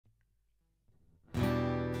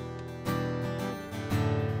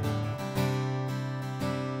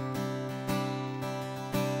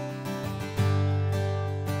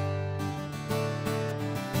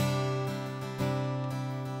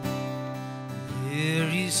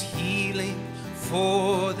is healing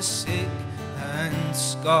for the sick and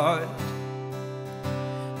scarred.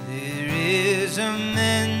 There is a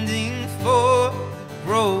mending for the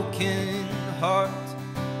broken heart.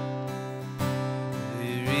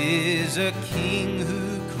 There is a king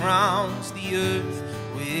who crowns the earth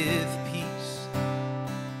with peace.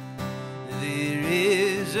 There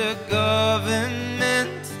is a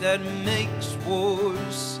government that makes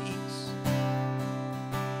wars cease.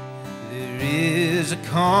 There is a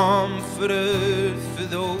comforter for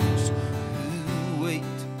those who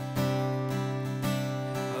wait.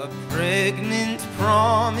 A pregnant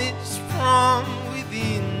promise from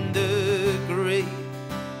within the grave.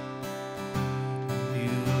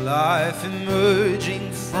 New life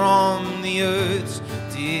emerging from the earth's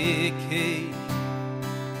decay.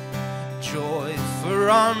 Joy for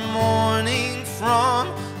our mourning, from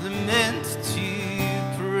lament to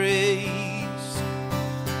praise.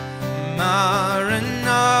 Maranatha,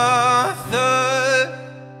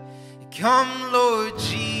 come Lord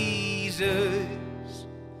Jesus.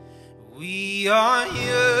 We are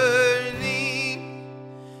yearning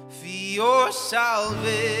for your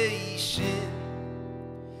salvation.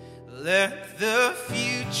 Let the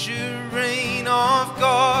future reign of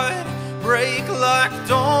God break like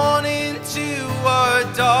dawn into our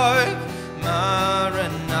dark.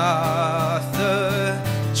 Maranatha,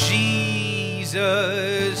 Jesus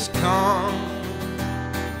come.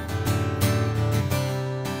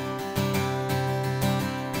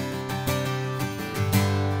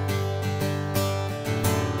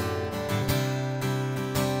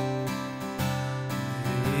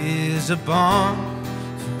 There is a balm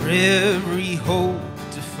for every hope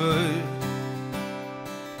deferred.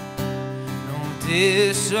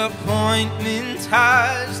 Disappointment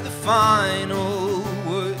has the final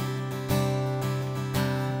word.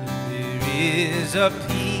 There is a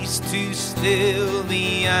peace to still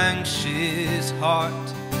the anxious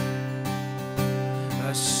heart,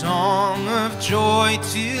 a song of joy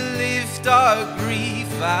to lift our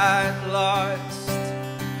grief at last.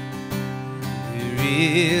 There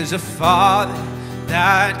is a Father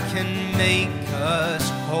that can make us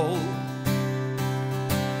whole.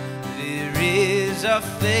 There is a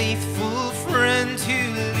faithful friend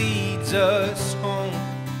who leads us home.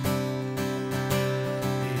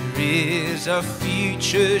 There is a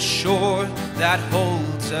future sure that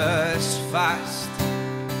holds us fast,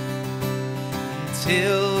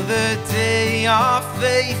 until the day our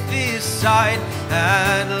faith is sight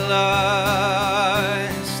at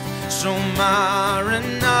last. So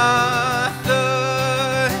Maranatha,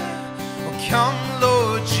 oh come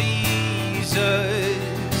Lord Jesus.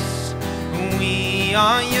 We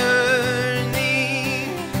are yearning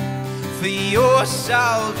for your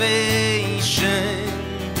salvation.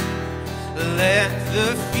 Let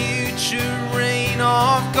the future reign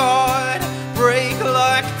of God break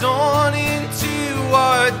like dawn into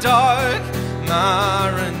our dark.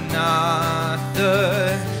 Maranatha,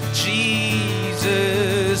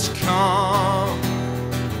 Jesus come.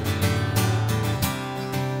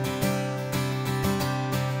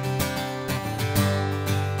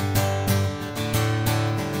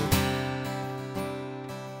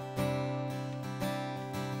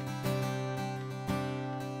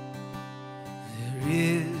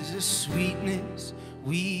 Sweetness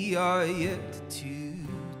we are yet to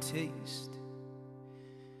taste,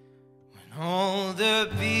 when all the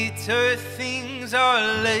bitter things are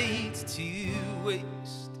laid to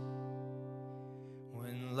waste,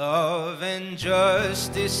 when love and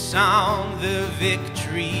justice sound the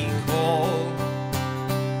victory call.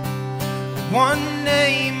 One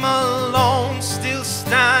name alone still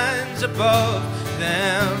stands above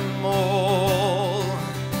them all.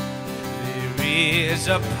 There is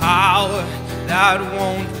a power that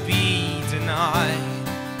won't be denied,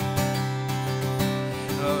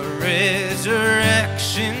 a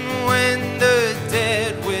resurrection when the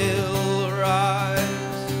dead will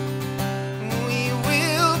rise. We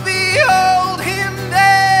will behold him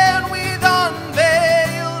then with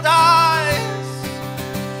unveiled eyes.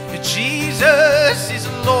 Jesus is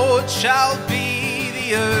Lord, shall be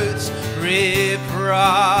the earth's reprise.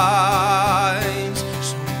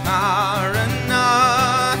 So Maranatha,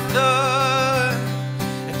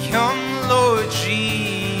 come Lord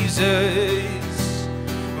Jesus.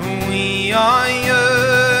 We are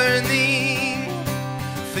yearning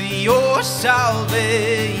for your salvation.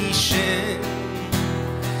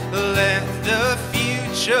 Let the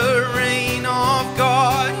future reign of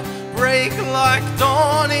God break like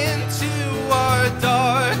dawn into our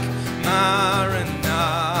dark.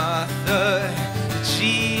 Maranatha,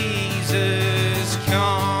 Jesus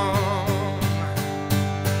come.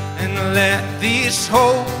 And Let this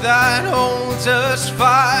hope that holds us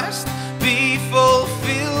fast be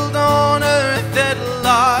fulfilled on earth at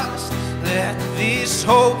last. Let this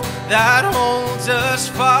hope that holds us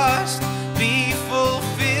fast be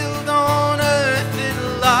fulfilled on earth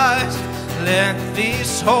at last. Let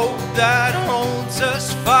this hope that holds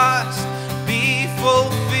us fast be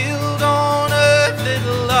fulfilled on earth at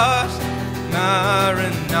last.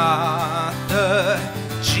 Maranatha,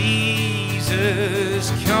 Jesus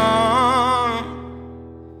come.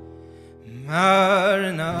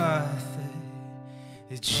 Maranatha,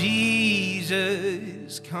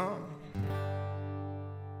 Jesus come.